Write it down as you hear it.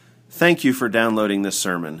Thank you for downloading this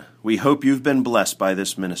sermon. We hope you've been blessed by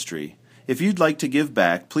this ministry. If you'd like to give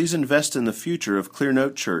back, please invest in the future of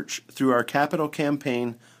Clearnote Church through our capital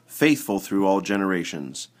campaign, Faithful Through All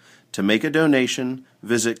Generations. To make a donation,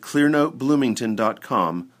 visit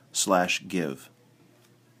clearnotebloomington.com/give.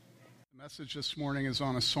 The message this morning is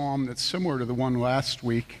on a psalm that's similar to the one last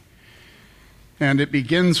week, and it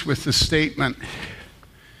begins with the statement,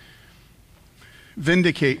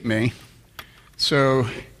 "Vindicate me." So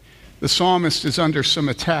the psalmist is under some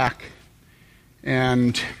attack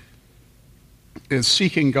and is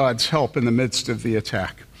seeking God's help in the midst of the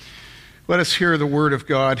attack. Let us hear the word of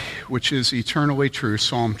God, which is eternally true,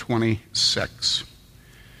 Psalm 26.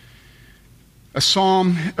 A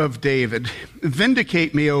psalm of David.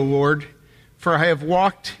 "Vindicate me, O Lord, for I have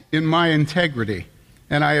walked in my integrity,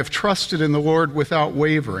 and I have trusted in the Lord without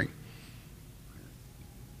wavering.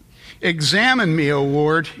 Examine me, O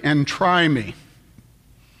Lord, and try me.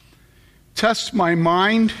 Test my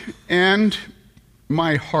mind and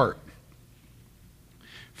my heart.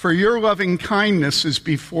 For your loving kindness is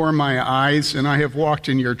before my eyes, and I have walked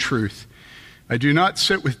in your truth. I do not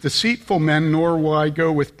sit with deceitful men, nor will I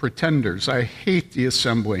go with pretenders. I hate the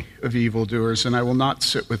assembly of evildoers, and I will not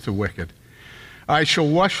sit with the wicked. I shall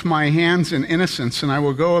wash my hands in innocence, and I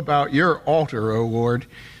will go about your altar, O Lord,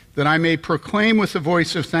 that I may proclaim with the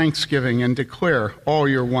voice of thanksgiving and declare all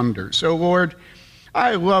your wonders. O Lord,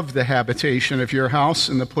 I love the habitation of your house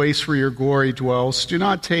and the place where your glory dwells. Do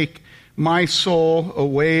not take my soul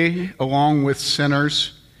away along with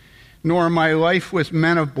sinners, nor my life with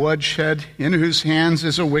men of bloodshed, in whose hands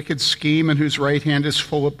is a wicked scheme and whose right hand is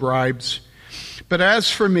full of bribes. But as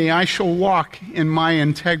for me, I shall walk in my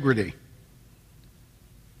integrity.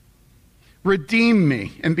 Redeem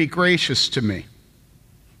me and be gracious to me.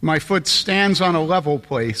 My foot stands on a level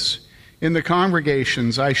place. In the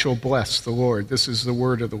congregations I shall bless the Lord." This is the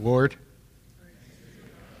word of the Lord.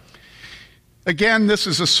 Again, this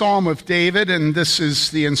is a psalm of David, and this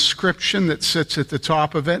is the inscription that sits at the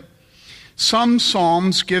top of it. Some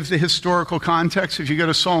psalms give the historical context. If you go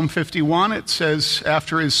to Psalm 51, it says,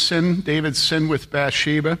 after his sin, David sinned with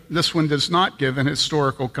Bathsheba. This one does not give an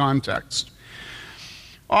historical context.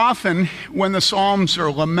 Often, when the psalms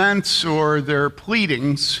are laments or they're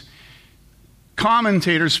pleadings,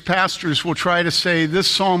 commentators, pastors will try to say this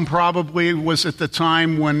psalm probably was at the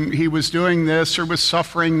time when he was doing this or was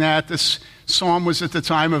suffering that. This psalm was at the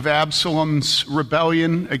time of Absalom's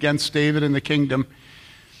rebellion against David and the kingdom.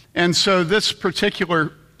 And so this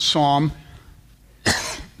particular psalm,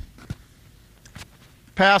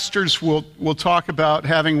 pastors will talk about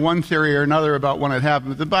having one theory or another about when it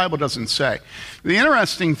happened, but the Bible doesn't say. The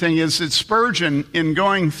interesting thing is that Spurgeon, in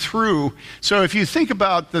going through, so if you think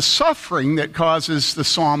about the suffering that causes the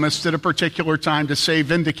psalmist at a particular time to say,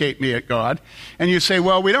 "Vindicate me, at God," and you say,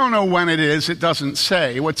 well, we don't know when it is, it doesn't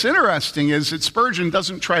say. What's interesting is that Spurgeon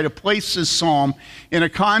doesn't try to place this psalm in a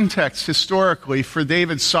context historically for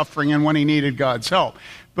David's suffering and when he needed God's help.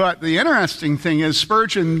 But the interesting thing is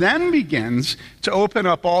Spurgeon then begins to open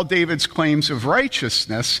up all David's claims of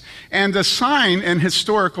righteousness and assign an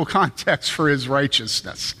historical context for his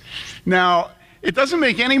righteousness. Now, it doesn't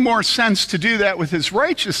make any more sense to do that with his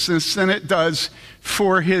righteousness than it does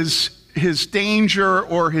for his danger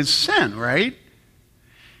or his sin, right?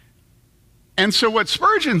 And so what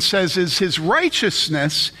Spurgeon says is his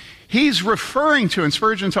righteousness, he's referring to, and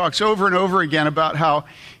Spurgeon talks over and over again about how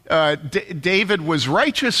David was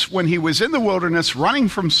righteous when he was in the wilderness running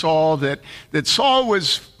from Saul, that Saul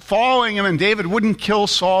was following him and David wouldn't kill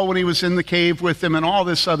Saul when he was in the cave with him and all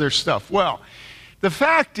this other stuff. Well, the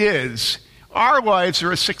fact is, our lives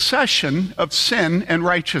are a succession of sin and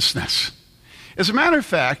righteousness. As a matter of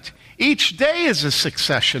fact, each day is a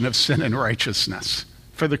succession of sin and righteousness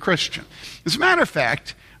for the Christian. As a matter of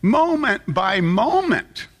fact, moment by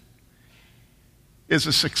moment is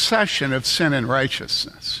a succession of sin and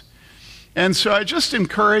righteousness. And so I just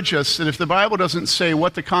encourage us that if the Bible doesn't say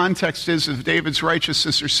what the context is of David's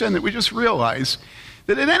righteousness or sin, that we just realize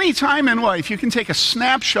that at any time in life you can take a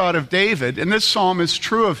snapshot of David, and this psalm is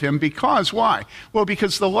true of him because why? Well,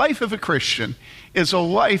 because the life of a Christian is a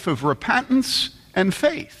life of repentance and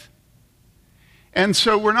faith. And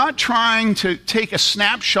so we're not trying to take a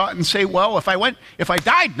snapshot and say, well, if I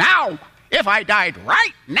died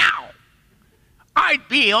right now, I'd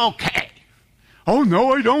be okay. Oh,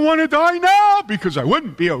 no, I don't want to die now because I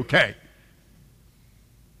wouldn't be okay.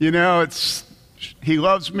 You know, it's, he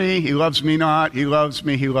loves me not, he loves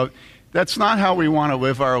me, That's not how we want to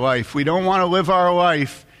live our life. We don't want to live our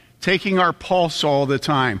life taking our pulse all the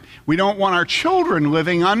time. We don't want our children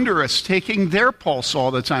living under us, taking their pulse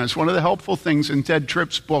all the time. It's one of the helpful things in Ted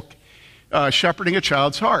Tripp's book, Shepherding a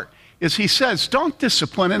Child's Heart. is he says, don't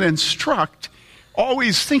discipline and instruct,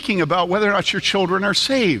 always thinking about whether or not your children are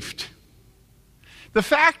saved. The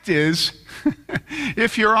fact is,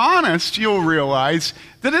 if you're honest, you'll realize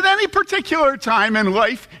that at any particular time in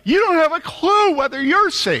life, you don't have a clue whether you're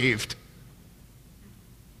saved.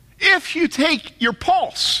 If you take your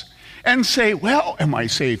pulse and say, well, am I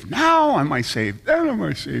saved now? Am I saved then? Am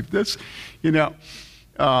I saved this?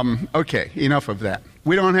 Okay, enough of that.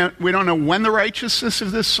 We don't know when the righteousness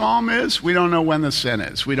of this psalm is. We don't know when the sin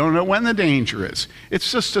is. We don't know when the danger is.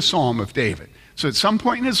 It's just a psalm of David. So at some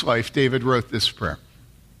point in his life, David wrote this prayer.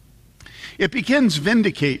 It begins,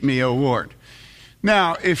 vindicate me, O Lord.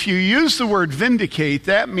 Now, if you use the word vindicate,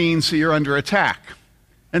 that means that you're under attack.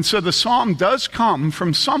 And so the psalm does come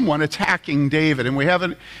from someone attacking David. And we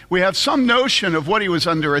have some notion of what he was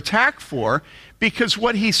under attack for, because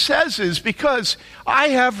what he says is, because I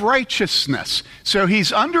have righteousness. So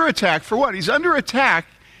he's under attack for what? He's under attack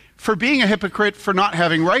for being a hypocrite, for not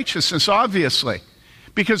having righteousness, obviously.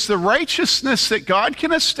 Because the righteousness that God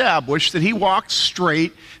can establish, that he walks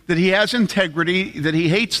straight, that he has integrity, that he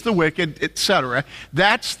hates the wicked, etc.,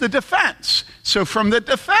 that's the defense. So from the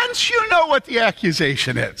defense, you know what the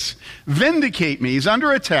accusation is. Vindicate me. He's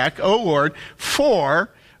under attack, O Lord, for,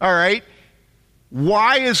 all right,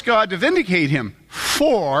 why is God to vindicate him?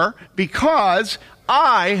 Because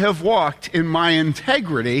I have walked in my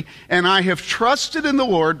integrity, and I have trusted in the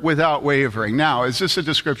Lord without wavering. Now, is this a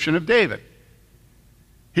description of David?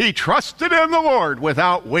 He trusted in the Lord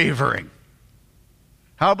without wavering.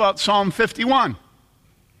 How about Psalm 51?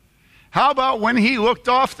 How about when he looked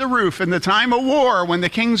off the roof in the time of war, when the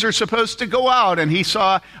kings are supposed to go out, and he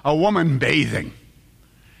saw a woman bathing?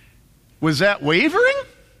 Was that wavering?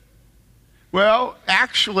 Well,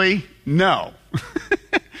 actually, no.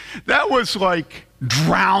 That was like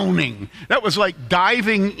drowning. That was like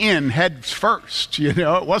diving in head first. It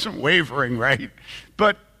wasn't wavering, right?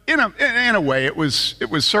 But in a way, it was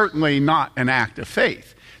certainly not an act of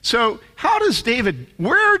faith. So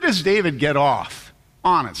where does David get off,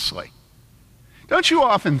 honestly? Don't you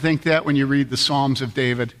often think that when you read the Psalms of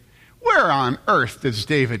David? Where on earth does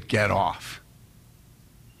David get off?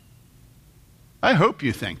 I hope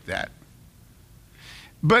you think that.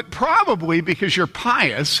 But probably because you're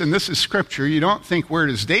pious, and this is scripture, you don't think, where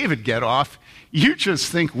does David get off? You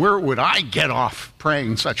just think, where would I get off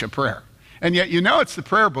praying such a prayer? And yet it's the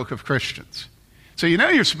prayer book of Christians. So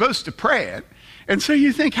you're supposed to pray it. And so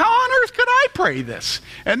you think, how on earth could I pray this?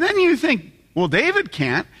 And then you think, well, David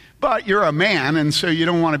can't, but you're a man, and so you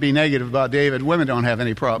don't want to be negative about David. Women don't have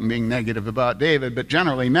any problem being negative about David, but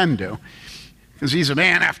generally men do. Because he's a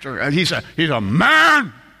man he's a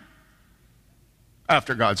man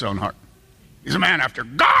after God's own heart. He's a man after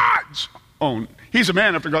he's a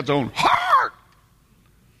man after God's own heart.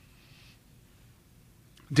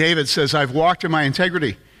 David says, I've walked in my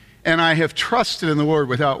integrity, and I have trusted in the Lord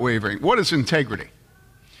without wavering. What is integrity?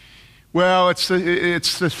 Well, it's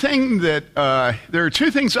the thing that, there are two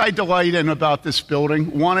things I delight in about this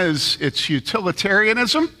building. One is its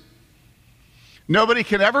utilitarianism. Nobody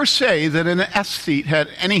can ever say that an aesthete had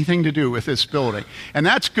anything to do with this building. And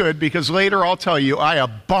that's good, because later I'll tell you, I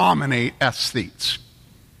abominate aesthetes.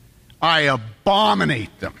 I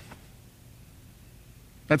abominate them.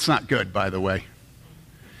 That's not good, by the way.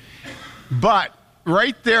 But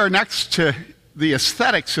right there next to the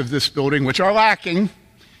aesthetics of this building, which are lacking,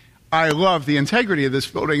 I love the integrity of this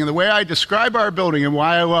building. And the way I describe our building and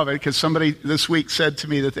why I love it, because somebody this week said to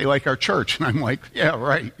me that they like our church. And I'm like, yeah,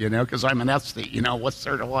 right, because I'm an aesthete, what's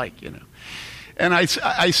there to like, And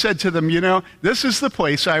I said to them, this is the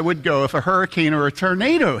place I would go if a hurricane or a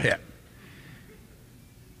tornado hit.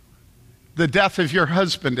 The death of your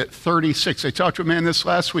husband at 36. I talked to a man this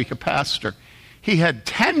last week, a pastor. He had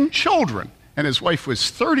 10 children, and his wife was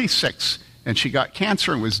 36, and she got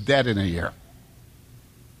cancer and was dead in a year.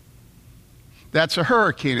 That's a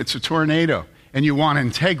hurricane, it's a tornado, and you want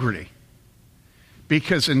integrity.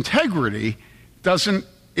 Because integrity doesn't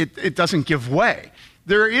give way.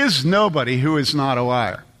 There is nobody who is not a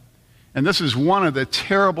liar. And this is one of the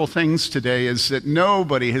terrible things today, is that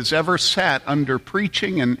nobody has ever sat under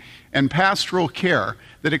preaching and pastoral care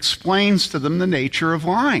that explains to them the nature of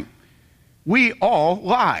lying. We all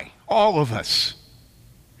lie, all of us.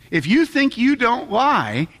 If you think you don't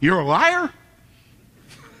lie, you're a liar.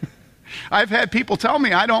 I've had people tell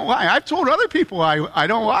me I don't lie. I've told other people I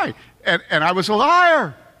don't lie, and I was a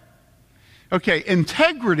liar. Okay,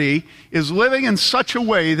 integrity is living in such a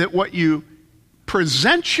way that what you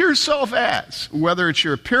present yourself as, whether it's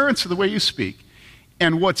your appearance or the way you speak,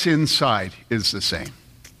 and what's inside is the same.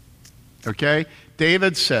 Okay?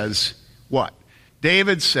 David says what?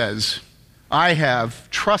 David says, I have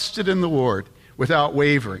trusted in the Lord without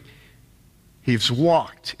wavering. He's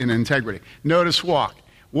walked in integrity. Notice walk.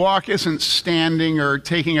 Walk isn't standing or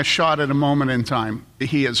taking a shot at a moment in time.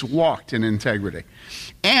 He has walked in integrity.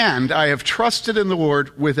 And I have trusted in the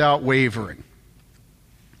Lord without wavering.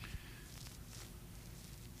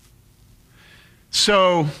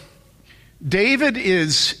 So, David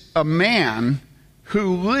is a man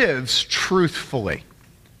who lives truthfully.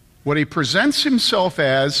 What he presents himself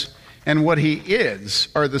as and what he is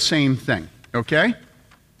are the same thing, okay?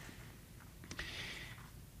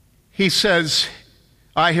 He says,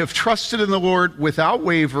 I have trusted in the Lord without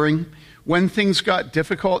wavering. When things got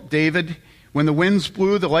difficult, David, when the winds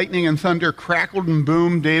blew, the lightning and thunder crackled and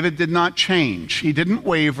boomed, David did not change. He didn't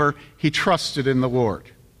waver. He trusted in the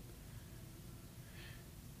Lord.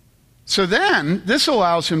 So then, this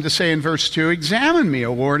allows him to say in verse 2, examine me,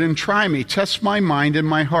 O Lord, and try me. Test my mind and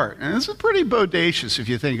my heart. And this is pretty bodacious if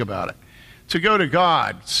you think about it. To go to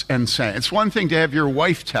God and say, it's one thing to have your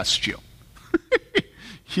wife test you.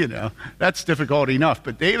 You know, that's difficult enough.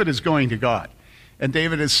 But David is going to God. And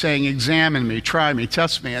David is saying, examine me, try me,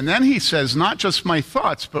 test me. And then he says, not just my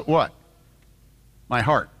thoughts, but what? My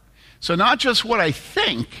heart. So not just what I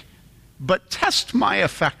think, but test my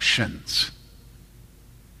affections.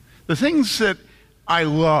 The things that I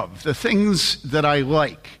love, the things that I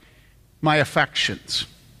like, my affections.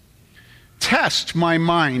 Test my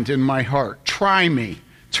mind and my heart. Try me.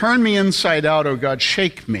 Turn me inside out, O God.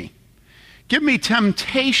 Shake me. Give me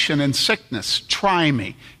temptation and sickness. Try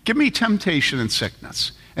me. Give me temptation and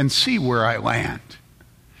sickness and see where I land.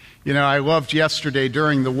 You know, I loved yesterday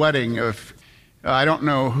during the wedding of, I don't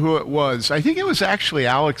know who it was. I think it was actually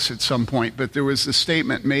Alex at some point, but there was a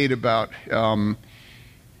statement made about, and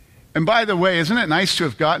by the way, isn't it nice to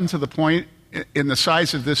have gotten to the point in the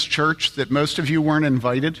size of this church that most of you weren't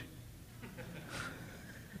invited?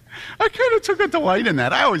 I kind of took a delight in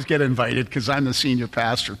that. I always get invited because I'm the senior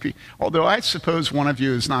pastor. Although I suppose one of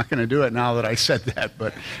you is not going to do it now that I said that.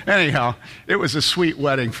 But anyhow, it was a sweet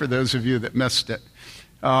wedding for those of you that missed it.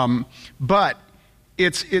 But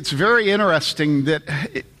it's very interesting that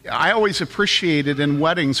I always appreciate it in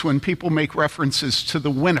weddings when people make references to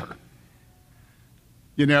the winter.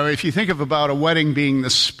 You know, if you think about a wedding being the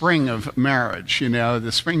spring of marriage, you know,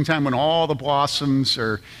 the springtime when all the blossoms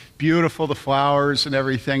are beautiful, the flowers and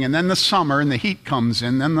everything, and then the summer and the heat comes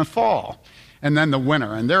in, then the fall, and then the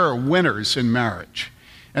winter. And there are winters in marriage.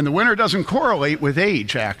 And the winter doesn't correlate with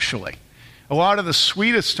age, actually. A lot of the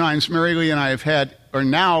sweetest times Mary Lee and I have had are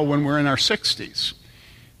now when we're in our 60s.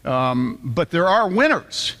 But there are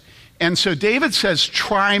winters. And so David says,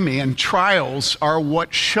 try me, and trials are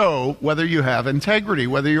what show whether you have integrity,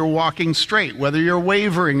 whether you're walking straight, whether you're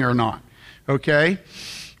wavering or not. Okay?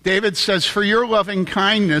 David says, for your loving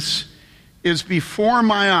kindness is before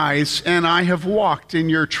my eyes, and I have walked in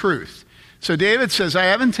your truth. So David says, I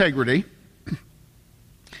have integrity,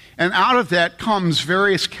 and out of that comes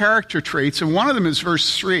various character traits, and one of them is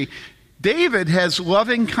verse 3. David has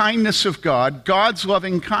loving kindness of God, God's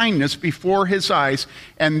loving kindness before his eyes,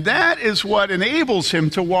 and that is what enables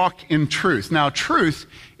him to walk in truth. Now, truth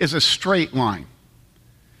is a straight line.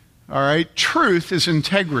 All right? Truth is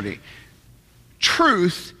integrity.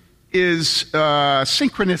 Truth is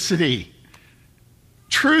synchronicity.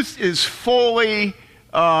 Truth is fully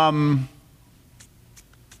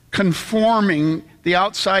conforming the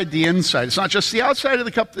outside, the inside. It's not just the outside of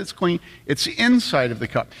the cup that's clean, it's the inside of the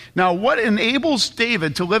cup. Now, what enables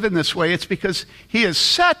David to live in this way? It's because he has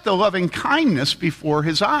set the loving kindness before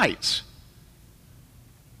his eyes.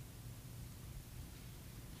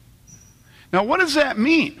 Now, what does that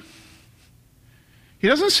mean? He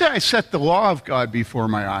doesn't say, I set the law of God before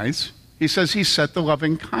my eyes. He says he set the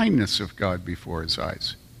loving kindness of God before his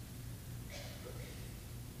eyes.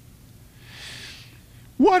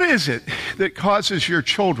 What is it that causes your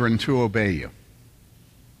children to obey you?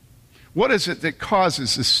 What is it that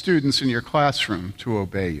causes the students in your classroom to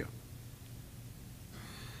obey you?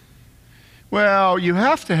 Well, you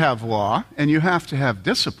have to have law and you have to have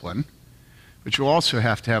discipline, but you also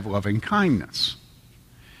have to have loving kindness.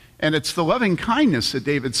 And it's the loving kindness that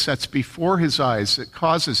David sets before his eyes that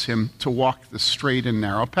causes him to walk the straight and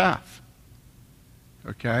narrow path.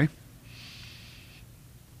 Okay?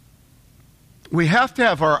 We have to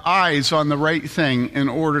have our eyes on the right thing in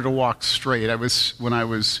order to walk straight. When I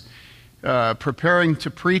was preparing to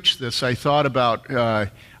preach this, I thought about,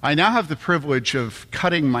 I now have the privilege of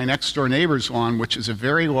cutting my next door neighbor's lawn, which is a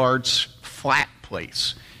very large, flat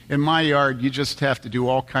place. In my yard, you just have to do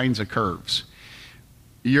all kinds of curves.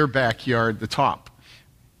 Your backyard, the top.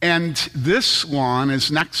 And this lawn is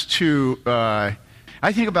next to, I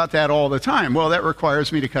think about that all the time. Well, that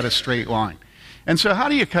requires me to cut a straight line. And so how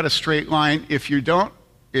do you cut a straight line if you're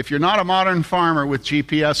not a modern farmer with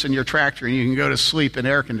GPS in your tractor and you can go to sleep in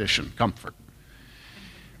air-conditioned comfort?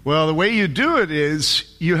 Well, the way you do it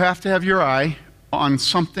is you have to have your eye on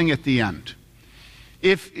something at the end.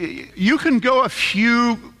 If you can go a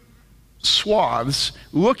few swaths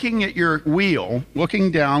looking at your wheel,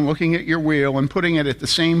 looking down, looking at your wheel, and putting it at the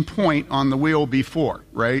same point on the wheel before,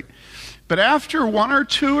 right? But after one or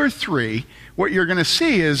two or three, what you're going to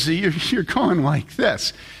see is you're going like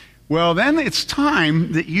this. Well, then it's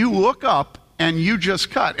time that you look up and you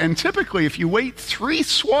just cut. And typically, if you wait 3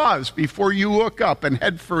 swaths before you look up and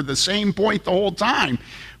head for the same point the whole time,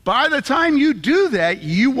 by the time you do that,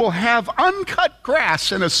 you will have uncut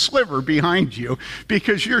grass in a sliver behind you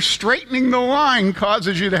because you're straightening the line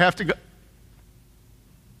causes you to have to go.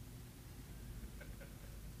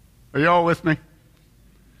 Are you all with me?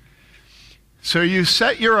 So you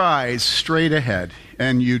set your eyes straight ahead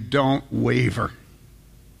and you don't waver.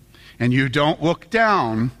 And you don't look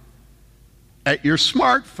down at your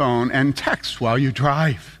smartphone and text while you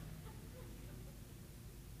drive.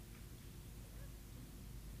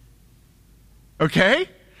 Okay?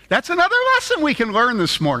 That's another lesson we can learn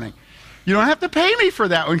this morning. You don't have to pay me for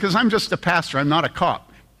that one because I'm just a pastor. I'm not a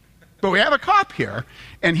cop. But we have a cop here,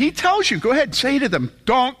 and he tells you, go ahead, say to them,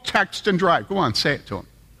 don't text and drive. Go on, say it to them.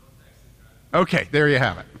 Okay, there you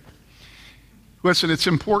have it. Listen, it's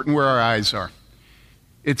important where our eyes are.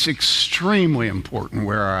 It's extremely important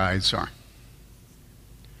where our eyes are.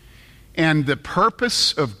 And the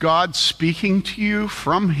purpose of God speaking to you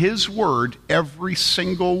from His Word every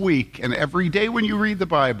single week and every day when you read the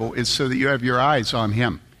Bible is so that you have your eyes on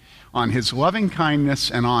Him, on His loving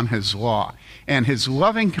kindness and on His law. And His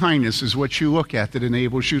loving kindness is what you look at that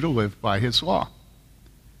enables you to live by His law.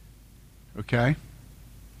 Okay?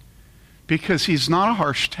 Because He's not a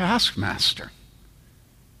harsh taskmaster.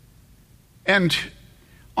 And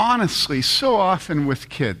honestly, so often with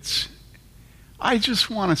kids, I just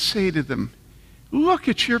want to say to them, look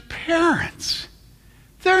at your parents.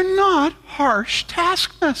 They're not harsh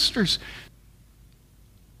taskmasters.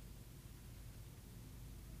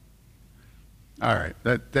 All right,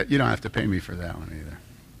 that you don't have to pay me for that one either.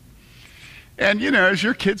 And as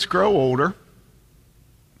your kids grow older,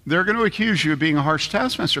 they're going to accuse you of being a harsh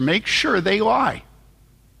taskmaster. Make sure they lie.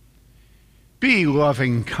 Be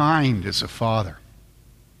loving, kind as a father.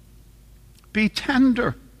 Be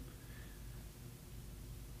tender.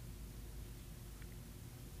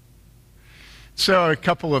 So a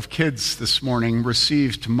couple of kids this morning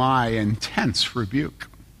received my intense rebuke.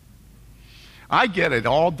 I get it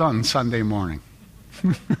all done Sunday morning.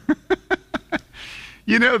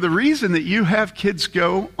 The reason that you have kids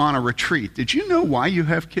go on a retreat, did you know why you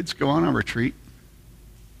have kids go on a retreat?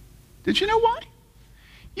 Did you know why?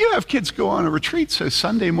 You have kids go on a retreat so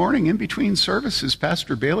Sunday morning in between services,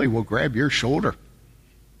 Pastor Bailey will grab your shoulder.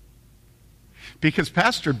 Because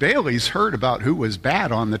Pastor Bailey's heard about who was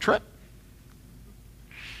bad on the trip.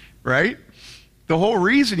 Right? The whole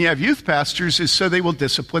reason you have youth pastors is so they will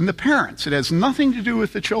discipline the parents. It has nothing to do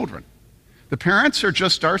with the children. The parents are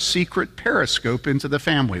just our secret periscope into the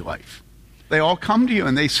family life. They all come to you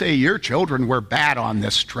and they say, your children were bad on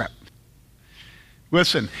this trip.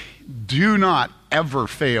 Listen, do not ever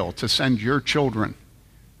fail to send your children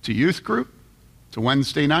to youth group, to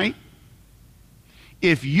Wednesday night.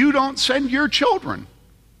 If you don't send your children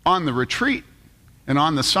on the retreat and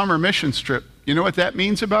on the summer mission trip, you know what that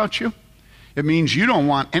means about you? It means you don't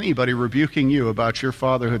want anybody rebuking you about your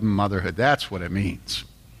fatherhood and motherhood. That's what it means.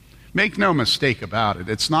 Make no mistake about it.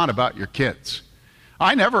 It's not about your kids.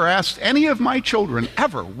 I never asked any of my children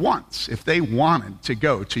ever once if they wanted to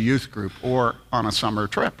go to youth group or on a summer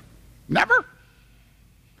trip. Never.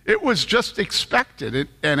 It was just expected,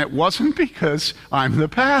 and it wasn't because I'm the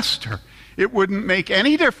pastor. It wouldn't make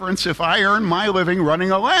any difference if I earned my living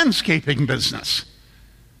running a landscaping business.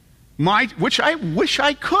 Which I wish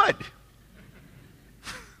I could.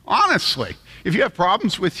 Honestly, if you have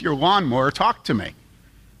problems with your lawnmower, talk to me.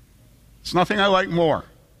 It's nothing I like more,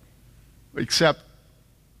 except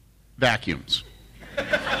vacuums.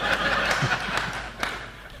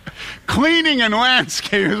 Cleaning and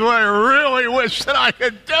landscaping is what I really wish that I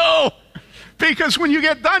could do. Because when you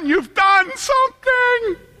get done, you've done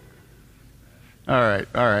something. All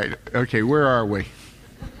right. Okay, where are we?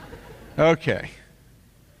 Okay.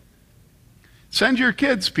 Send your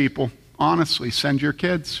kids, people. Honestly, send your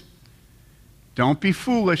kids. Don't be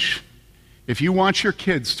foolish. If you want your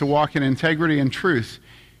kids to walk in integrity and truth,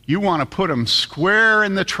 you want to put them square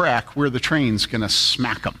in the track where the train's going to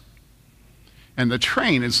smack them. And the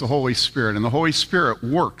train is the Holy Spirit, and the Holy Spirit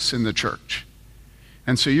works in the church.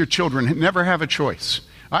 And so your children never have a choice.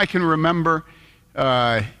 I can remember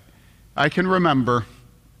I can remember.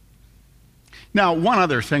 Now, one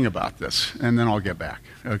other thing about this, and then I'll get back,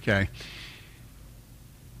 okay?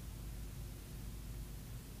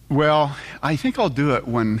 Well, I think I'll do it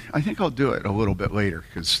a little bit later,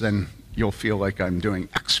 because then you'll feel like I'm doing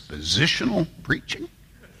expositional preaching.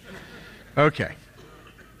 Okay.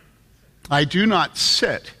 I do not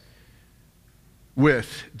sit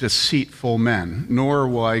with deceitful men, nor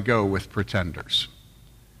will I go with pretenders.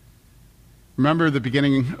 Remember the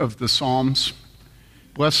beginning of the Psalms?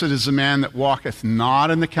 Blessed is the man that walketh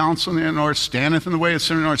not in the counsel of the nor standeth in the way of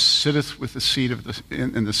sinners, nor sitteth with the seat of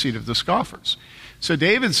in the seat of the scoffers. So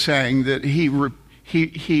David's saying that he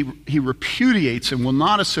repudiates and will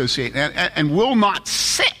not associate and will not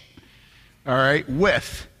sit, all right,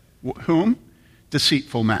 with whom?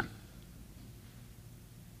 Deceitful men.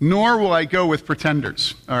 Nor will I go with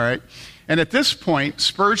pretenders, all right? And at this point,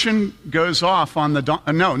 Spurgeon goes off on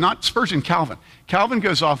Calvin. Calvin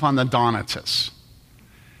goes off on the Donatists.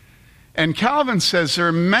 And Calvin says there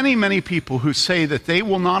are many, many people who say that they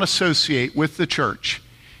will not associate with the church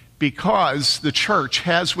because the church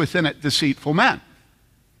has within it deceitful men.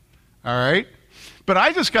 All right? But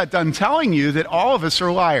I just got done telling you that all of us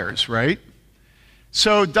are liars, right?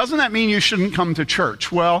 So doesn't that mean you shouldn't come to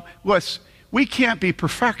church? Well, we can't be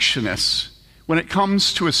perfectionists when it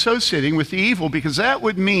comes to associating with the evil, because that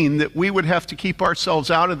would mean that we would have to keep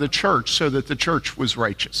ourselves out of the church so that the church was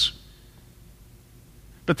righteous.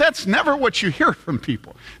 But that's never what you hear from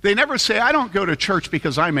people. They never say, I don't go to church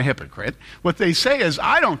because I'm a hypocrite. What they say is,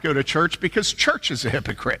 I don't go to church because church is a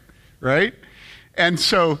hypocrite, right? And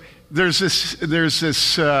so there's this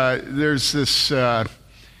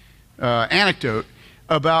anecdote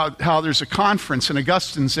about how there's a conference and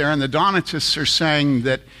Augustine's there, and the Donatists are saying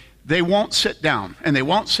that they won't sit down. And they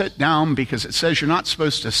won't sit down because it says you're not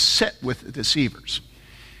supposed to sit with the deceivers.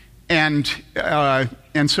 And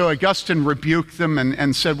so Augustine rebuked them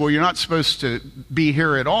and said, well, you're not supposed to be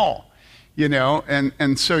here at all, you know,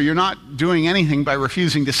 and so you're not doing anything by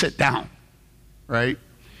refusing to sit down, right?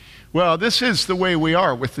 Well, this is the way we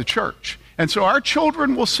are with the church. And so our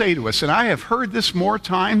children will say to us, and I have heard this more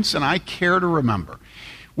times than I care to remember,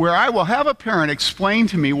 where I will have a parent explain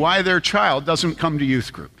to me why their child doesn't come to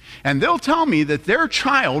youth group. And they'll tell me that their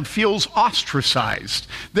child feels ostracized.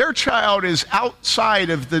 Their child is outside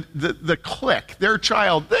of the clique. Their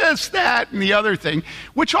child this, that, and the other thing,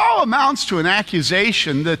 which all amounts to an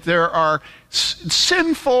accusation that there are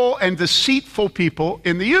sinful and deceitful people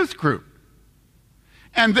in the youth group.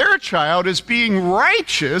 And their child is being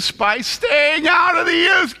righteous by staying out of the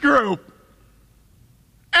youth group.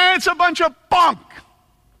 And it's a bunch of bunk.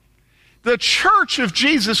 The church of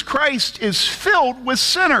Jesus Christ is filled with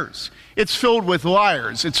sinners. It's filled with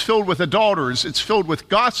liars. It's filled with adulterers. It's filled with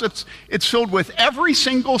gossips. It's filled with every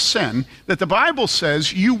single sin that the Bible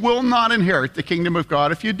says you will not inherit the kingdom of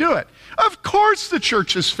God if you do it. Of course the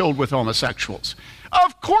church is filled with homosexuals.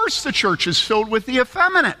 Of course the church is filled with the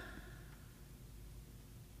effeminate.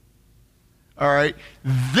 All right?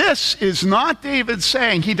 This is not David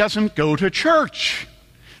saying he doesn't go to church.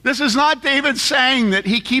 This is not David saying that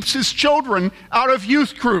he keeps his children out of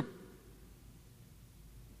youth group.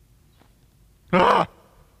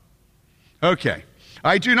 Okay.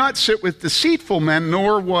 I do not sit with deceitful men,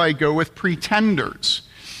 nor will I go with pretenders.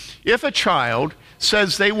 If a child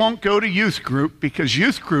says they won't go to youth group because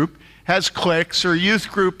youth group has cliques or youth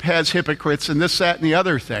group has hypocrites and this, that, and the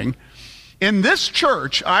other thing, in this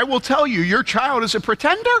church, I will tell you, your child is a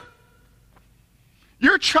pretender.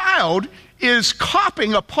 Your child is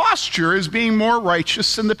copying a posture as being more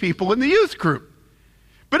righteous than the people in the youth group.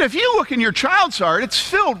 But if you look in your child's heart, it's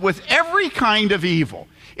filled with every kind of evil.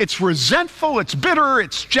 It's resentful, it's bitter,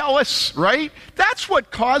 it's jealous, right? That's what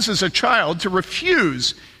causes a child to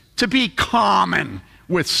refuse to be common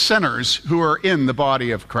with sinners who are in the body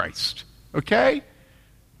of Christ. Okay?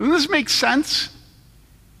 Doesn't this make sense?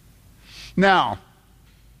 Now,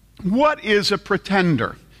 what is a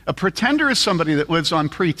pretender? A pretender is somebody that lives on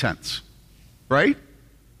pretense. Right?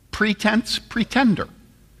 Pretense, pretender.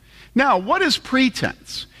 Now, what is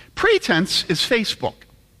pretense? Pretense is Facebook.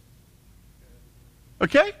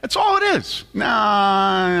 Okay? That's all it is.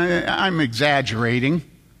 Nah, I'm exaggerating.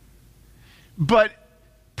 But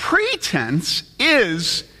pretense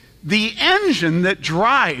is the engine that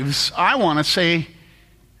drives, I want to say,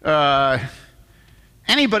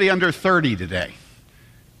 anybody under 30 today.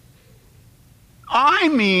 I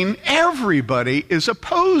mean, everybody is a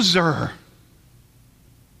poser.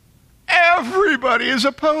 Everybody is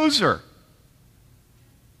a poser.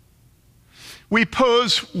 We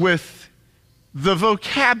pose with the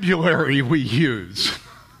vocabulary we use.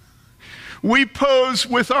 We pose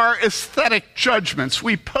with our aesthetic judgments.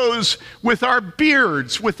 We pose with our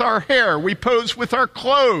beards, with our hair. We pose with our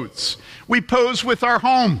clothes. We pose with our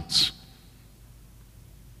homes.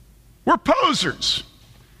 We're posers.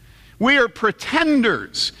 We are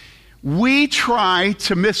pretenders. We try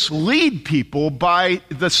to mislead people by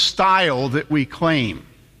the style that we claim.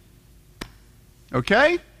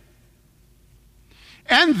 Okay?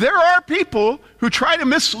 And there are people who try to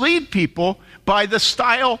mislead people by the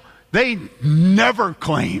style they never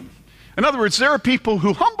claim. In other words, there are people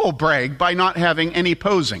who humble brag by not having any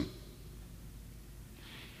posing.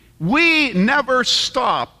 We never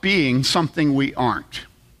stop being something we aren't.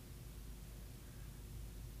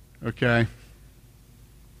 Okay?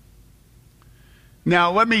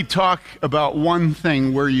 Now, let me talk about one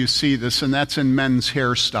thing where you see this, and that's in men's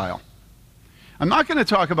hairstyle. I'm not going to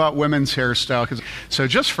talk about women's hairstyle, so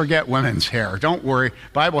just forget women's hair. Don't worry. The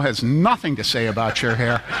Bible has nothing to say about your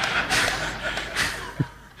hair.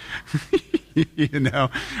 You know,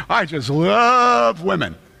 I just love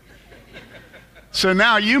women. So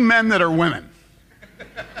now you men that are women,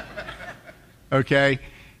 okay,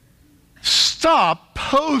 stop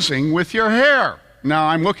posing with your hair. Now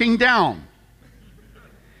I'm looking down.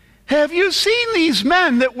 Have you seen these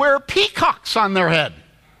men that wear peacocks on their head?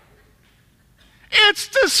 It's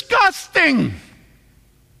disgusting.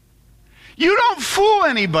 You don't fool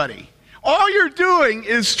anybody. All you're doing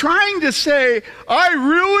is trying to say, I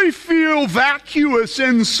really feel vacuous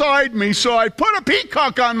inside me, so I put a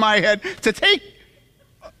peacock on my head to take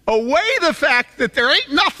away the fact that there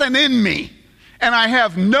ain't nothing in me and I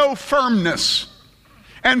have no firmness.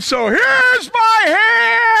 And so here's my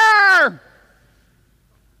hair.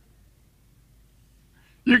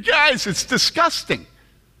 You guys, it's disgusting.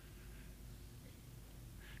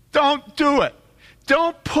 Don't do it.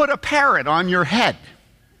 Don't put a parrot on your head.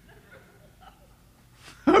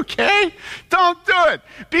 Okay? Don't do it.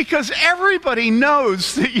 Because everybody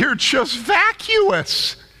knows that you're just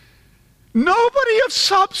vacuous. Nobody of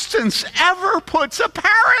substance ever puts a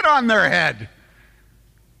parrot on their head.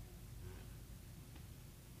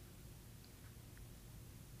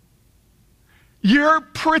 You're a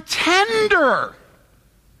pretender.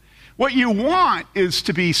 What you want is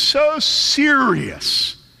to be so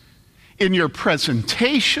serious in your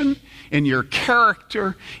presentation, in your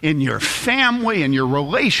character, in your family, in your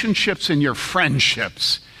relationships, in your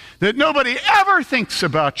friendships, that nobody ever thinks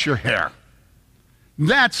about your hair.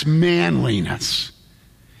 That's manliness.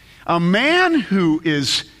 A man who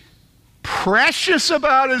is precious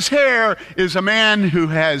about his hair is a man who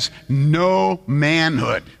has no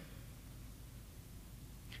manhood.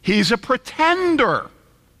 He's a pretender.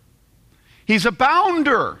 He's a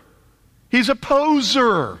bounder. He's a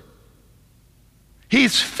poser.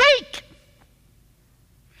 He's fake.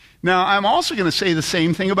 Now, I'm also going to say the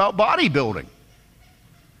same thing about bodybuilding.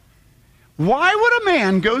 Why would a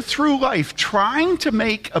man go through life trying to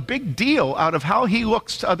make a big deal out of how he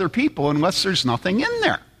looks to other people unless there's nothing in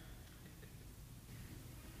there?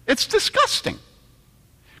 It's disgusting.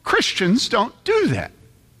 Christians don't do that.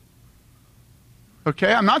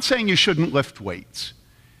 Okay? I'm not saying you shouldn't lift weights.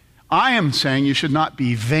 I am saying you should not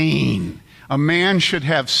be vain. A man should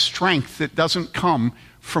have strength that doesn't come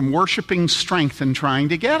from worshiping strength and trying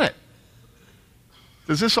to get it.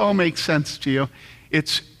 Does this all make sense to you?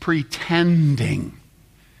 It's pretending.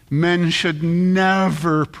 Men should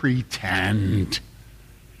never pretend.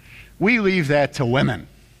 We leave that to women.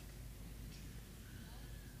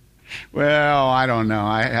 Well, I don't know.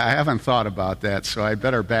 I haven't thought about that, so I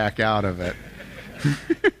better back out of it.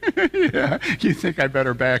 Yeah, you think I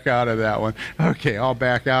better back out of that one? Okay, I'll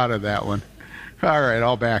back out of that one. All right,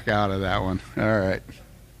 I'll back out of that one. All right.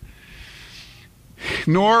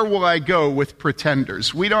 Nor will I go with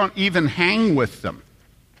pretenders. We don't even hang with them.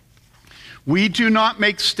 We do not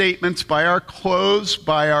make statements by our clothes,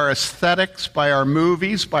 by our aesthetics, by our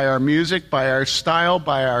movies, by our music, by our style,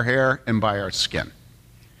 by our hair, and by our skin.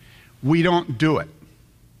 We don't do it.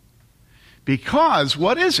 Because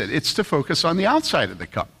what is it? It's to focus on the outside of the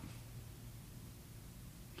cup.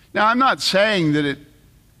 Now, I'm not saying that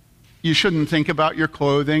you shouldn't think about your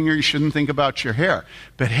clothing or you shouldn't think about your hair.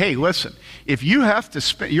 But hey, listen, if you have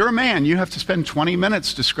to you're a man, you have to spend 20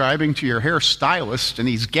 minutes describing to your hairstylist, and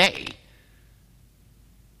he's gay,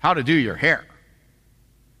 how to do your hair.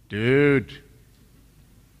 Dude,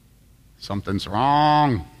 something's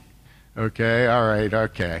wrong. Okay, all right,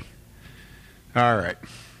 okay. All right.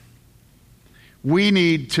 We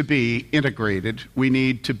need to be integrated. We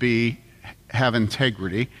need to have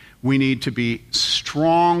integrity. We need to be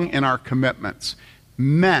strong in our commitments.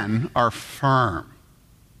 Men are firm.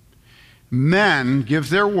 Men give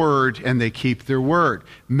their word and they keep their word.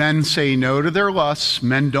 Men say no to their lusts.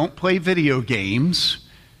 Men don't play video games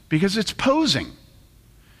because it's posing.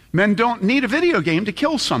 Men don't need a video game to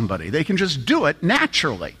kill somebody. They can just do it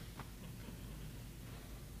naturally.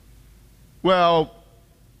 Well,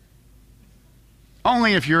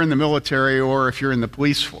 only if you're in the military or if you're in the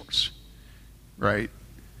police force, right?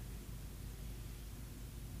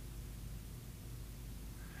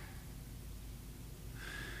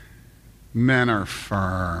 Men are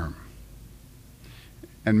firm.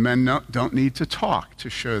 And men don't need to talk to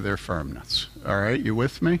show their firmness. All right, you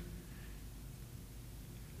with me?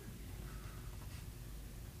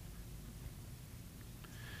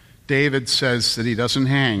 David says that he doesn't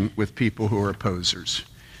hang with people who are opposers.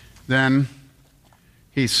 Then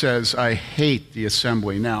he says, I hate the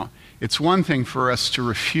assembly. Now, it's one thing for us to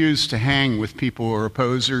refuse to hang with people who are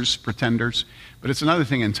opposers, pretenders, but it's another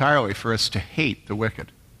thing entirely for us to hate the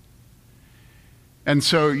wicked. And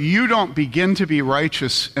so you don't begin to be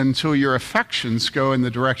righteous until your affections go in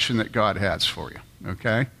the direction that God has for you,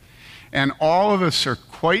 okay? And all of us are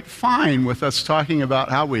quite fine with us talking about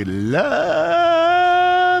how we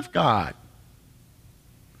love God.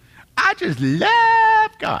 I just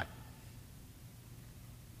love God.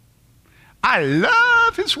 I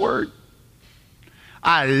love His Word.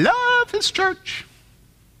 I love His church.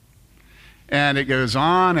 And it goes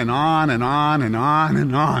on and on and on and on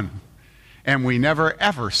and on. And we never,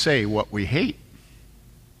 ever say what we hate.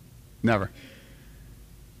 Never.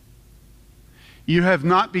 You have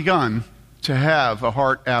not begun to have a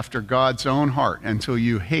heart after God's own heart until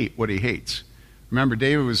you hate what He hates. Remember,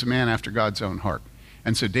 David was a man after God's own heart.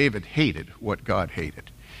 And so David hated what God hated.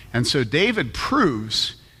 And so David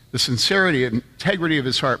proves the sincerity and integrity of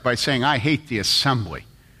his heart by saying, I hate the assembly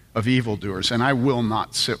of evildoers, and I will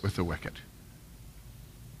not sit with the wicked.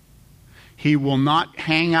 He will not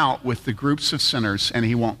hang out with the groups of sinners, and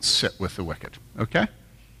he won't sit with the wicked. Okay?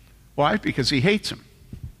 Why? Because he hates them.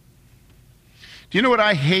 Do you know what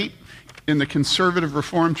I hate in the conservative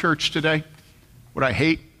Reformed Church today? What I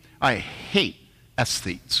hate? I hate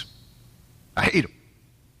aesthetes. I hate them.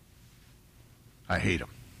 I hate them.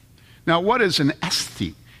 Now, what is an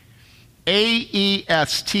aesthete? A-E-S-T-H-E-T-E.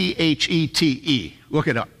 Look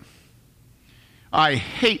it up. I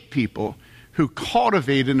hate people who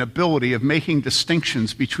cultivate an ability of making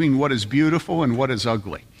distinctions between what is beautiful and what is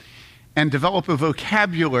ugly, and develop a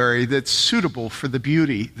vocabulary that's suitable for the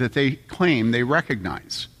beauty that they claim they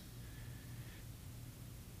recognize.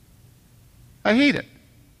 I hate it.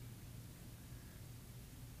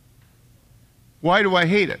 Why do I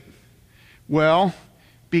hate it? Well,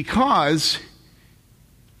 because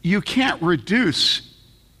you can't reduce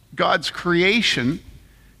God's creation.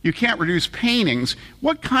 You can't reduce paintings.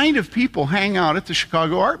 What kind of people hang out at the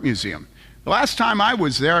Chicago Art Museum? The last time I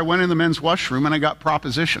was there, I went in the men's washroom and I got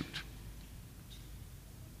propositioned.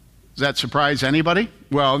 Does that surprise anybody?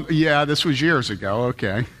 Well, yeah, this was years ago.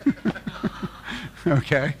 Okay.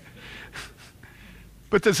 Okay.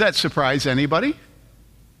 But does that surprise anybody?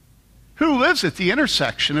 Who lives at the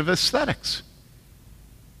intersection of aesthetics?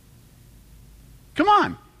 Come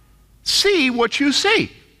on. See what you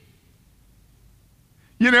see.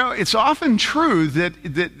 You know, it's often true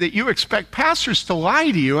that you expect pastors to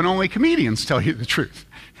lie to you and only comedians tell you the truth.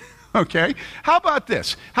 Okay? How about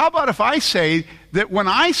this? How about if I say that when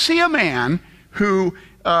I see a man who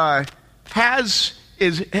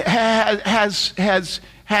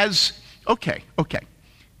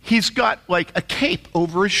he's got like a cape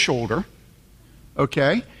over his shoulder,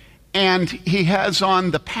 okay, and he has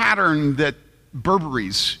on the pattern that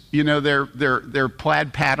Burberry's, you know, their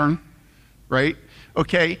plaid pattern, right?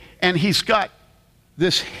 Okay, and he's got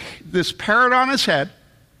this parrot on his head,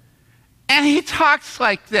 and he talks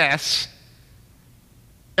like this.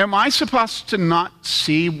 Am I supposed to not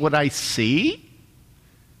see what I see?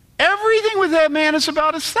 Everything with that man is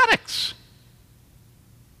about aesthetics.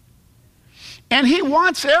 And he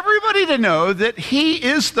wants everybody to know that he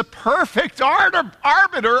is the perfect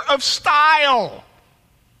arbiter of style.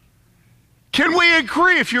 Can we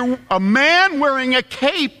agree, if you're a man wearing a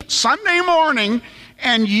cape Sunday morning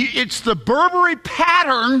and it's the Burberry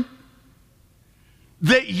pattern,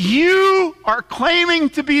 that you are claiming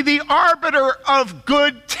to be the arbiter of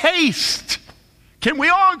good taste? Can we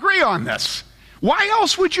all agree on this? Why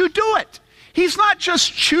else would you do it? He's not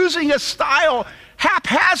just choosing a style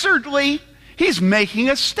haphazardly. He's making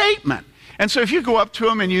a statement. And so if you go up to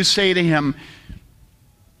him and you say to him,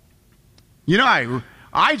 you know,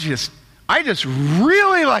 I just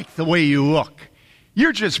really like the way you look.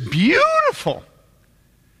 You're just beautiful.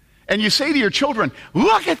 And you say to your children,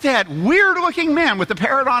 look at that weird-looking man with the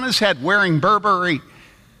parrot on his head wearing Burberry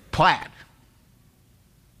plaid.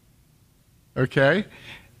 Okay?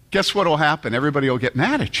 Guess what will happen? Everybody will get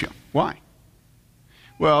mad at you. Why?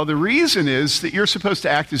 Well, the reason is that you're supposed to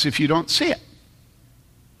act as if you don't see it.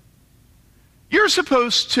 You're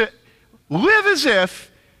supposed to live as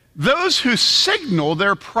if those who signal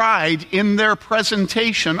their pride in their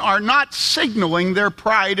presentation are not signaling their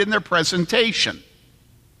pride in their presentation.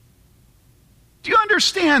 Do you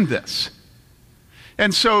understand this?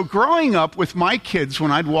 And so growing up with my kids,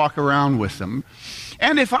 when I'd walk around with them,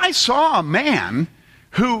 and if I saw a man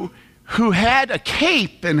who had a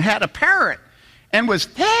cape and had a parrot and was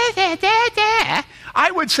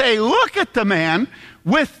I would say, look at the man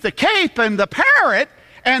with the cape and the parrot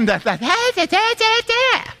and the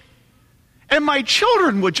and my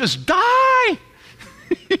children would just die.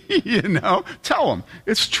 Tell them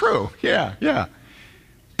it's true. Yeah.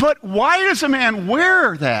 But why does a man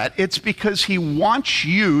wear that? It's because he wants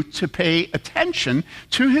you to pay attention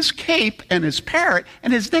to his cape and his parrot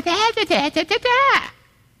and his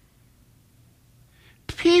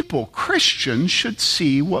People, Christians, should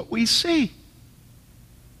see what we see.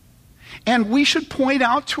 And we should point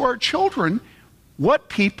out to our children what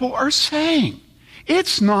people are saying.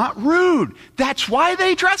 It's not rude. That's why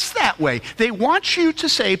they dress that way. They want you to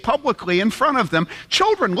say publicly in front of them,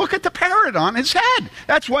 children, look at the parrot on his head.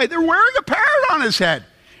 That's why they're wearing a parrot on his head.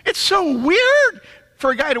 It's so weird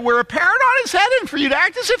for a guy to wear a parrot on his head and for you to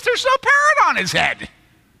act as if there's no parrot on his head.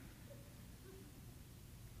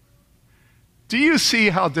 Do you see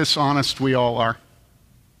how dishonest we all are?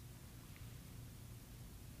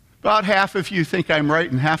 About half of you think I'm right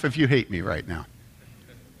and half of you hate me right now.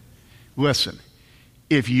 Listen,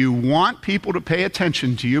 if you want people to pay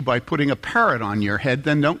attention to you by putting a parrot on your head,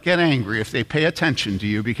 then don't get angry if they pay attention to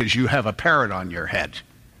you because you have a parrot on your head.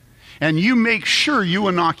 And you make sure you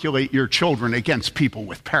inoculate your children against people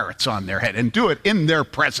with parrots on their head and do it in their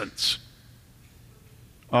presence.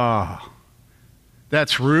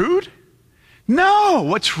 That's rude? No,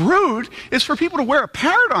 what's rude is for people to wear a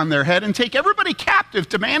parrot on their head and take everybody captive,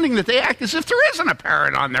 demanding that they act as if there isn't a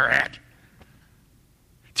parrot on their head.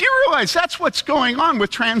 Do you realize that's what's going on with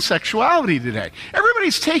transsexuality today?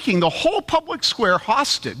 Everybody's taking the whole public square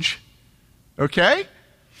hostage, okay?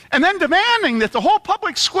 And then demanding that the whole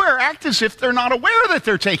public square act as if they're not aware that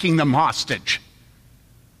they're taking them hostage.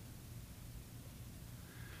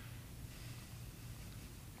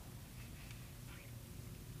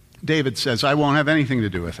 David says, I won't have anything to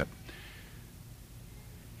do with it.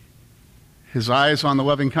 His eye is on the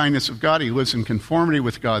loving kindness of God. He lives in conformity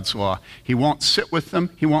with God's law. He won't sit with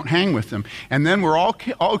them. He won't hang with them. And then we're all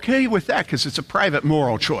okay with that because it's a private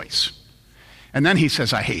moral choice. And then he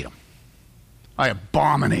says, I hate them. I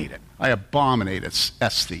abominate it. I abominate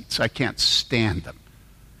aesthetes. I can't stand them.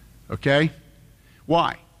 Okay?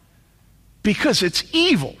 Why? Because it's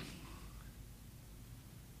evil.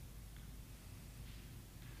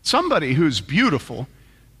 Somebody who's beautiful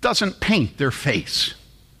doesn't paint their face.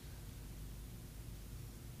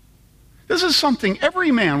 This is something every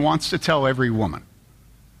man wants to tell every woman.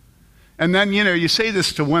 And then, you say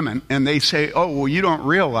this to women, and they say, oh, well, you don't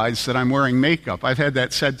realize that I'm wearing makeup. I've had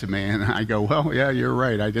that said to me, and I go, well, yeah, you're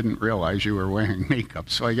right. I didn't realize you were wearing makeup,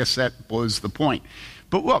 so I guess that blows the point.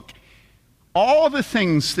 But look, all the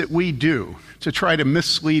things that we do to try to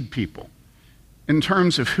mislead people in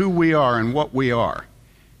terms of who we are and what we are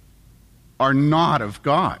not of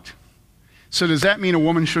God. So does that mean a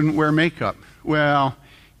woman shouldn't wear makeup? Well,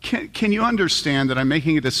 can you understand that I'm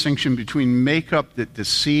making a distinction between makeup that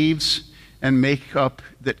deceives and makeup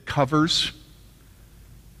that covers?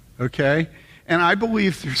 Okay? And I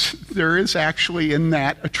believe there is actually in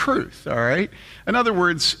that a truth, all right? In other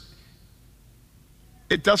words,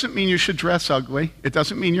 it doesn't mean you should dress ugly. It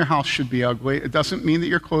doesn't mean your house should be ugly. It doesn't mean that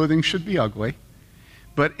your clothing should be ugly.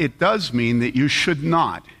 But it does mean that you should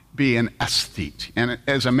not be an aesthete. And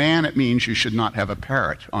as a man, it means you should not have a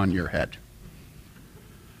parrot on your head.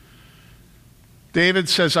 David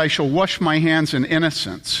says, I shall wash my hands in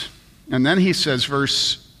innocence. And then he says,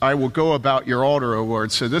 I will go about your altar, O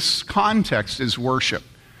Lord. So this context is worship.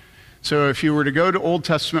 So if you were to go to Old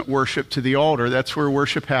Testament worship to the altar, that's where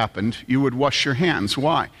worship happened, you would wash your hands.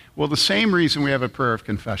 Why? Well, the same reason we have a prayer of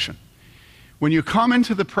confession. When you come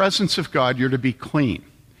into the presence of God, you're to be clean.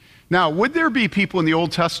 Now, would there be people in the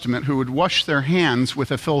Old Testament who would wash their hands with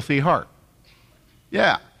a filthy heart?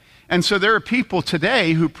 Yeah. And so there are people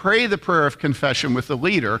today who pray the prayer of confession with the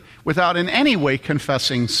leader without in any way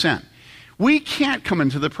confessing sin. We can't come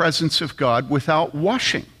into the presence of God without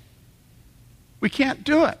washing. We can't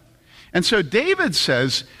do it. And so David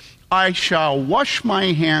says, I shall wash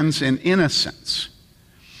my hands in innocence,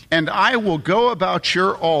 and I will go about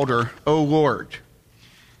your altar, O Lord.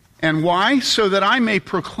 And why? So that I may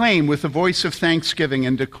proclaim with a voice of thanksgiving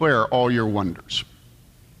and declare all your wonders.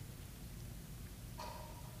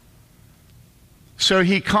 So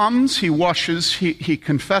he comes, he washes, he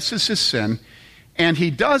confesses his sin, and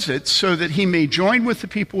he does it so that he may join with the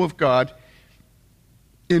people of God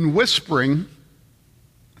in whispering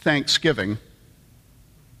thanksgiving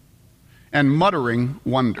and muttering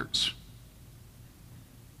wonders.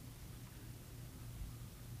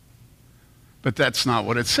 But that's not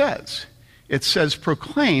what it says. It says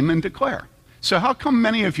proclaim and declare. So how come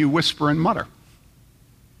many of you whisper and mutter?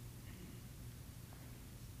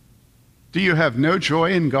 Do you have no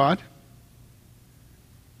joy in God?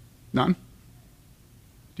 None?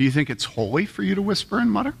 Do you think it's holy for you to whisper and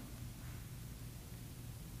mutter?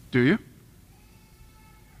 Do you?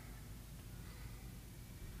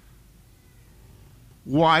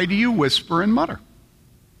 Why do you whisper and mutter?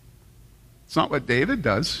 It's not what David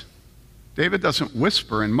does. David doesn't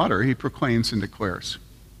whisper and mutter, he proclaims and declares.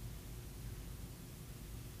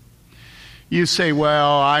 You say,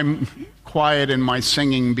 well, I'm quiet in my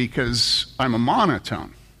singing because I'm a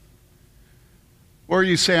monotone. Or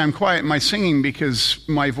you say, I'm quiet in my singing because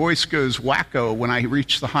my voice goes wacko when I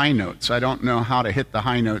reach the high notes. I don't know how to hit the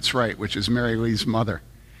high notes right, which is Mary Lee's mother.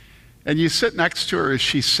 And you sit next to her as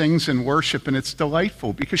she sings in worship, and it's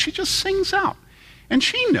delightful because she just sings out. And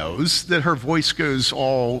she knows that her voice goes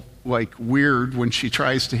all like weird when she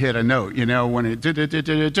tries to hit a note, when it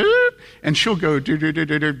do, and she'll go do,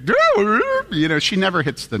 she never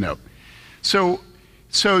hits the note. So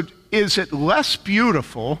is it less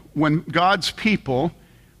beautiful when God's people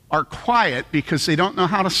are quiet because they don't know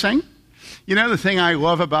how to sing? The thing I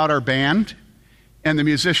love about our band and the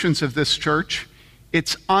musicians of this church,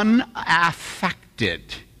 it's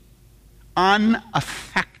unaffected.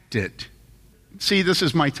 Unaffected. See, this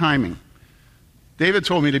is my timing. David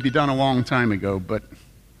told me to be done a long time ago, but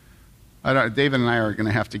David and I are going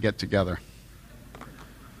to have to get together.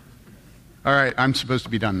 All right, I'm supposed to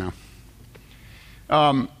be done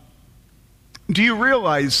now. Do you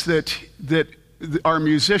realize that our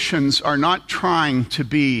musicians are not trying to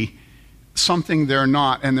be something they're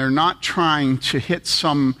not, and they're not trying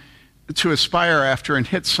to aspire after and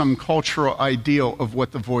hit some cultural ideal of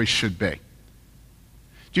what the voice should be?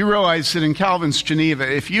 Do you realize that in Calvin's Geneva,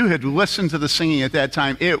 if you had listened to the singing at that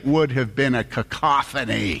time, it would have been a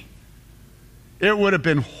cacophony. It would have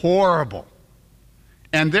been horrible.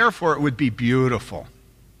 And therefore, it would be beautiful.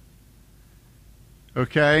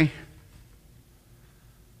 Okay?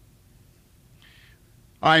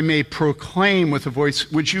 I may proclaim with a voice,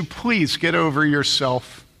 would you please get over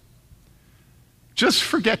yourself? Just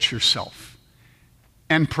forget yourself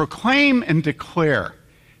and proclaim and declare.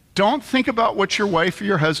 Don't think about what your wife or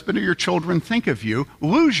your husband or your children think of you.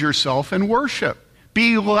 Lose yourself in worship.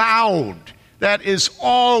 Be loud. That is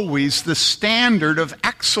always the standard of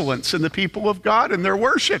excellence in the people of God and their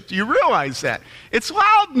worship. Do you realize that? It's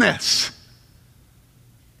loudness.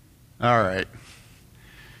 All right.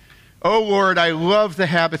 Oh Lord, I love the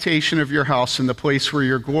habitation of your house and the place where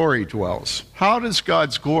your glory dwells. How does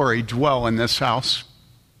God's glory dwell in this house?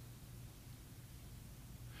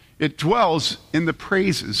 It dwells in the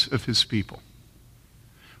praises of his people.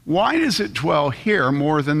 Why does it dwell here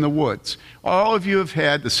more than the woods? All of you have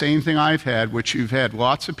had the same thing I've had, which you've had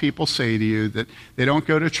lots of people say to you that they don't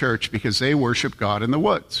go to church because they worship God in the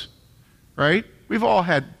woods. Right?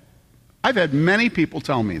 I've had many people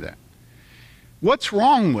tell me that. What's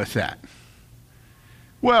wrong with that?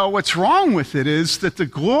 Well, what's wrong with it is that the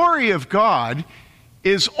glory of God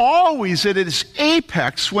is always at its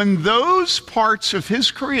apex when those parts of his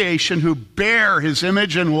creation who bear his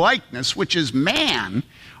image and likeness, which is man,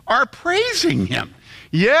 are praising him.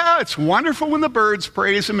 Yeah, it's wonderful when the birds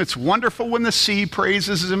praise him. It's wonderful when the sea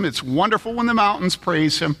praises him. It's wonderful when the mountains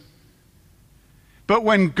praise him. But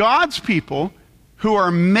when God's people who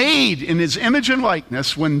are made in his image and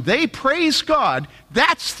likeness, when they praise God,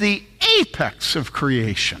 that's the apex of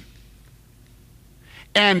creation.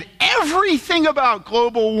 And everything about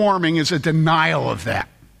global warming is a denial of that.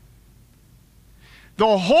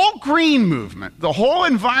 The whole green movement, the whole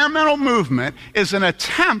environmental movement is an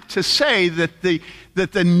attempt to say that the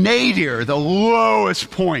nadir, the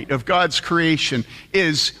lowest point of God's creation,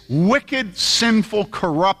 is wicked, sinful,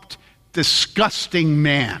 corrupt, disgusting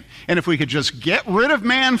man. And if we could just get rid of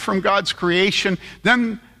man from God's creation,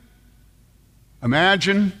 then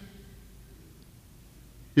imagine,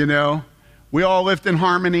 we all lived in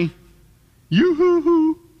harmony.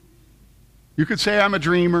 Yoo-hoo-hoo. You could say I'm a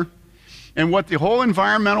dreamer. And what the whole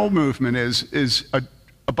environmental movement is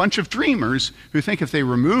a bunch of dreamers who think if they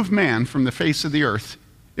remove man from the face of the earth,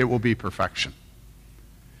 it will be perfection.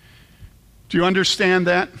 Do you understand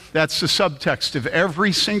that? That's the subtext of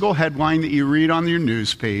every single headline that you read on your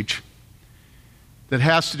news page that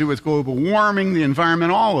has to do with global warming, the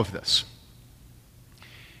environment, all of this.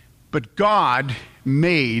 But God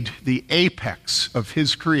made the apex of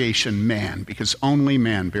his creation man, because only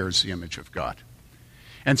man bears the image of God.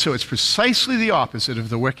 And so it's precisely the opposite of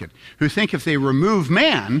the wicked, who think if they remove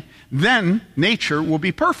man, then nature will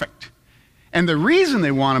be perfect. And the reason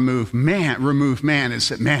they want to remove man is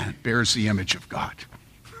that man bears the image of God.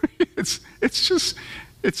 It's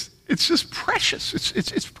just precious.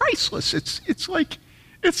 It's priceless. It's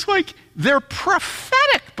like they're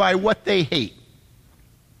prophetic by what they hate.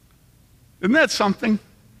 Isn't that something?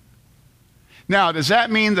 Now, does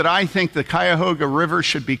that mean that I think the Cuyahoga River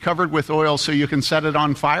should be covered with oil so you can set it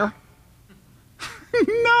on fire?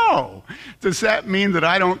 No. Does that mean that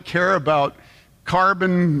I don't care about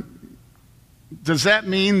carbon? Does that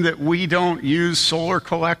mean that we don't use solar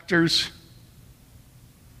collectors?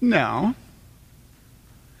 No.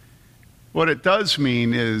 What it does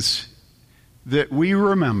mean is that we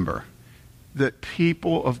remember that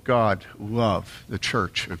people of God love the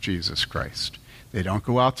church of Jesus Christ. They don't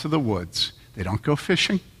go out to the woods. They don't go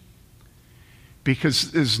fishing,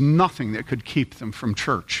 because there's nothing that could keep them from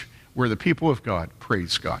church where the people of God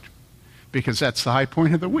praise God, because that's the high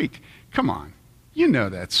point of the week. Come on, you know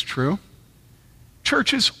that's true.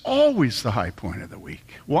 Church is always the high point of the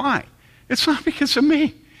week. Why? It's not because of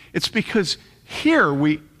me. It's because here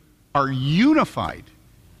we are unified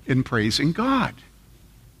in praising God.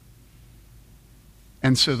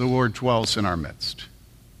 And so the Lord dwells in our midst.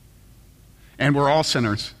 And we're all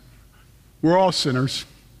sinners. We're all sinners,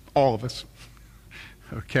 all of us.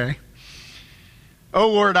 Okay? Oh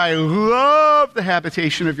Lord, I love the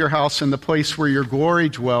habitation of your house and the place where your glory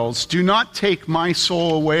dwells. Do not take my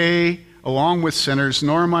soul away along with sinners,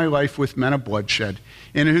 nor my life with men of bloodshed,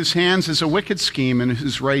 in whose hands is a wicked scheme and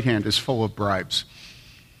whose right hand is full of bribes.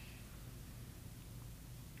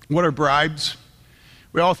 What are bribes?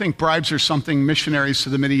 We all think bribes are something missionaries to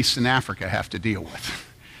the Mideast and Africa have to deal with.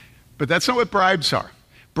 But that's not what bribes are.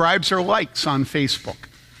 Bribes are likes on Facebook.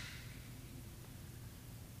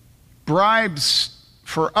 Bribes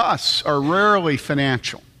for us are rarely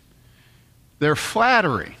financial. They're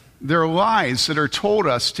flattery. They're lies that are told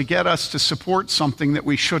us to get us to support something that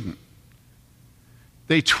we shouldn't.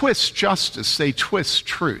 They twist justice. They twist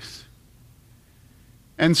truth.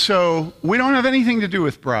 And so we don't have anything to do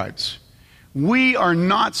with bribes. We are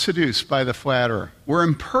not seduced by the flatterer. We're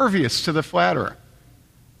impervious to the flatterer.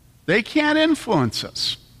 They can't influence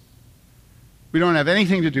us. We don't have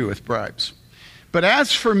anything to do with bribes. But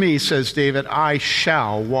as for me, says David, I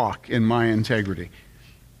shall walk in my integrity.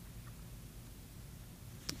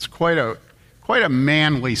 It's quite a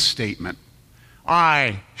manly statement.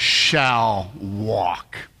 I shall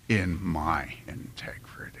walk in my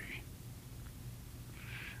integrity.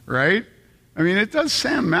 Right? I mean, it does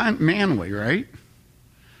sound manly, right?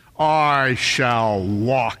 I shall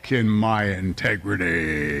walk in my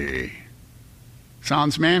integrity.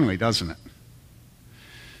 Sounds manly, doesn't it?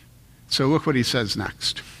 So look what he says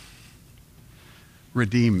next.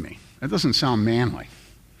 Redeem me. That doesn't sound manly.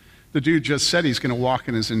 The dude just said he's going to walk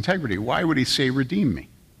in his integrity. Why would he say redeem me?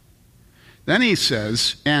 Then he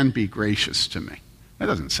says, and be gracious to me. That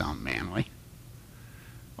doesn't sound manly.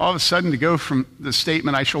 All of a sudden, to go from the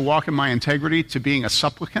statement, I shall walk in my integrity, to being a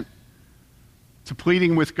supplicant, to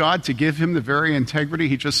pleading with God to give him the very integrity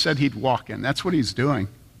he just said he'd walk in. That's what he's doing.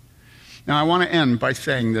 Now, I want to end by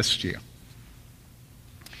saying this to you.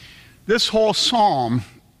 This whole psalm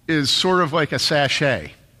is sort of like a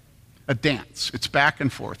sachet, a dance. It's back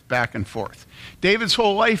and forth, back and forth. David's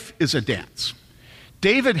whole life is a dance.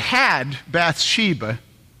 David had Bathsheba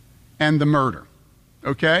and the murder,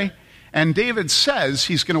 okay? And David says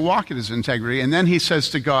he's going to walk in his integrity, and then he says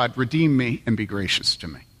to God, redeem me and be gracious to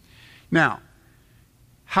me. Now,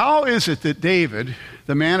 how is it that David,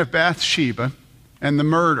 the man of Bathsheba and the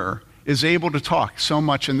murder, is able to talk so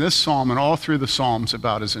much in this psalm and all through the Psalms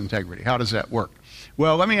about his integrity? How does that work?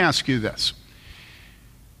 Well, let me ask you this.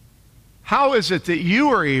 How is it that you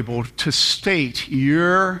are able to state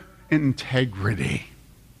your integrity?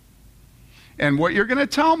 And what you're going to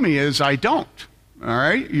tell me is, I don't. All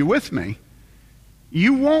right? You with me?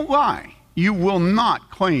 You won't lie. You will not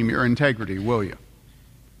claim your integrity, will you?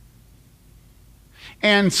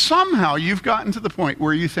 And somehow you've gotten to the point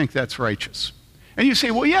where you think that's righteous. And you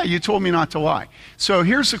say, well, yeah, you told me not to lie. So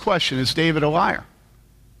here's the question. Is David a liar?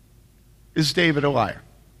 Is David a liar?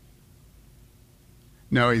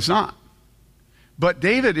 No, he's not. But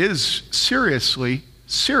David is seriously,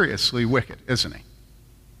 seriously wicked, isn't he?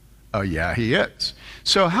 Oh, yeah, he is.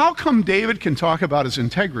 So how come David can talk about his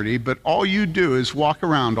integrity, but all you do is walk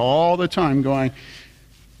around all the time going,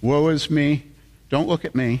 woe is me, don't look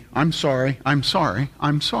at me, I'm sorry, I'm sorry,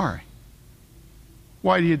 I'm sorry.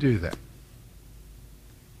 Why do you do that?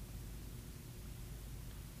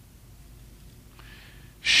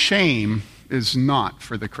 Shame is not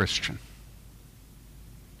for the Christian.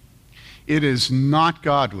 It is not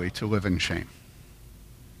godly to live in shame.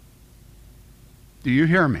 Do you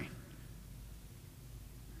hear me?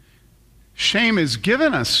 Shame is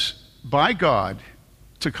given us by God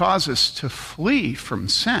to cause us to flee from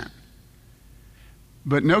sin.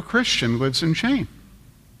 But no Christian lives in shame.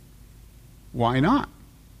 Why not?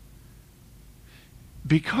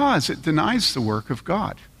 Because it denies the work of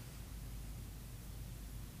God.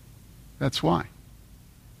 That's why.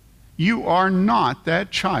 You are not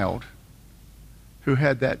that child who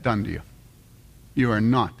had that done to you. You are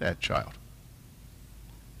not that child.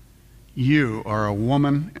 You are a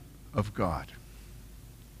woman of God.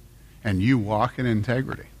 And you walk in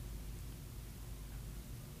integrity.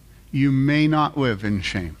 You may not live in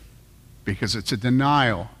shame because it's a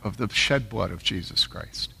denial of the shed blood of Jesus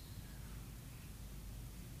Christ.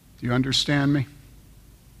 Do you understand me?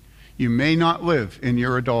 You may not live in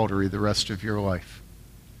your adultery the rest of your life.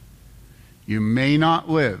 You may not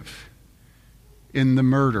live in the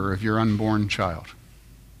murder of your unborn child.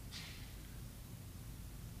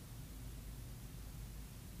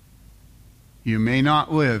 You may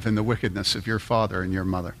not live in the wickedness of your father and your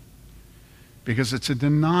mother because it's a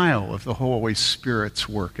denial of the Holy Spirit's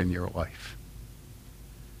work in your life.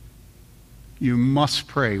 You must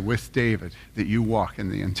pray with David that you walk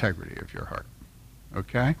in the integrity of your heart.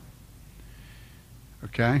 Okay?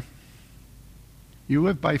 Okay? You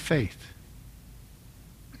live by faith.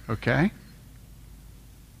 Okay?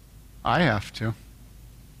 I have to.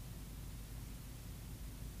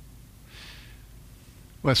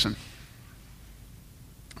 Listen.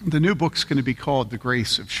 The new book's going to be called The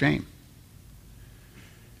Grace of Shame.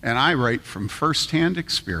 And I write from firsthand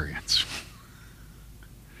experience.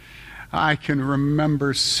 I can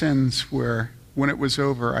remember sins where, when it was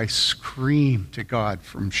over, I screamed to God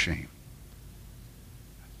from shame.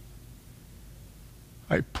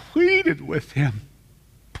 I pleaded with him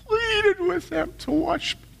to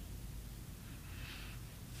wash me.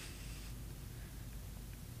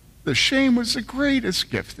 The shame was the greatest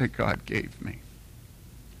gift that God gave me.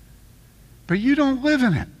 But you don't live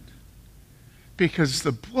in it because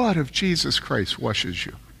the blood of Jesus Christ washes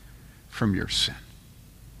you from your sin.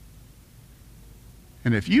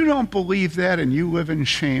 And if you don't believe that and you live in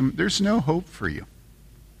shame, there's no hope for you.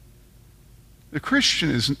 The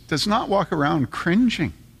Christian does not walk around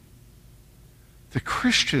cringing. The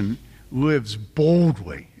Christian lives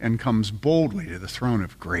boldly and comes boldly to the throne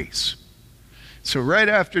of grace. So right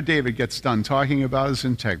after David gets done talking about his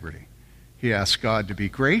integrity, he asks God to be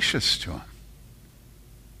gracious to him.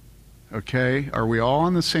 Okay? Are we all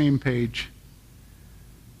on the same page?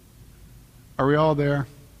 Are we all there?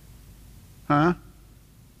 Huh?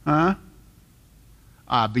 Huh?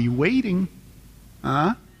 I'll be waiting.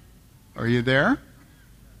 Huh? Are you there?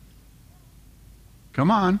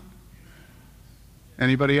 Come on.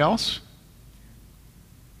 Anybody else?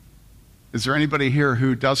 Is there anybody here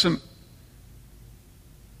who doesn't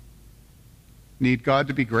need God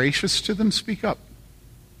to be gracious to them? Speak up.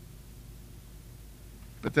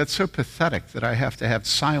 But that's so pathetic that I have to have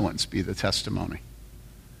silence be the testimony.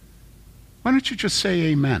 Why don't you just say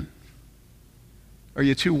amen? Are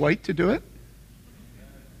you too white to do it?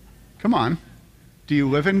 Come on. Do you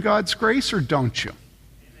live in God's grace or don't you?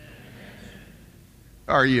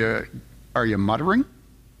 Are you muttering?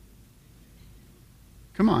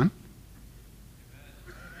 Come on.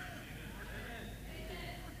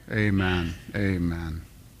 Amen. Amen.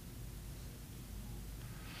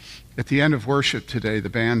 At the end of worship today,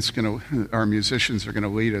 our musicians are going to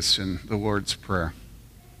lead us in the Lord's Prayer.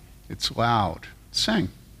 It's loud. Sing.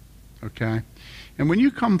 Okay? And when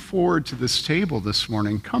you come forward to this table this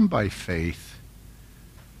morning, come by faith.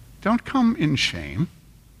 Don't come in shame,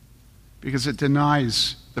 because it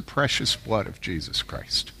denies the precious blood of Jesus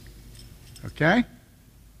Christ. Okay?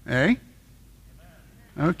 Hey?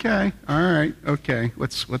 Okay. All right. Okay.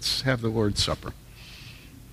 Let's have the Lord's Supper.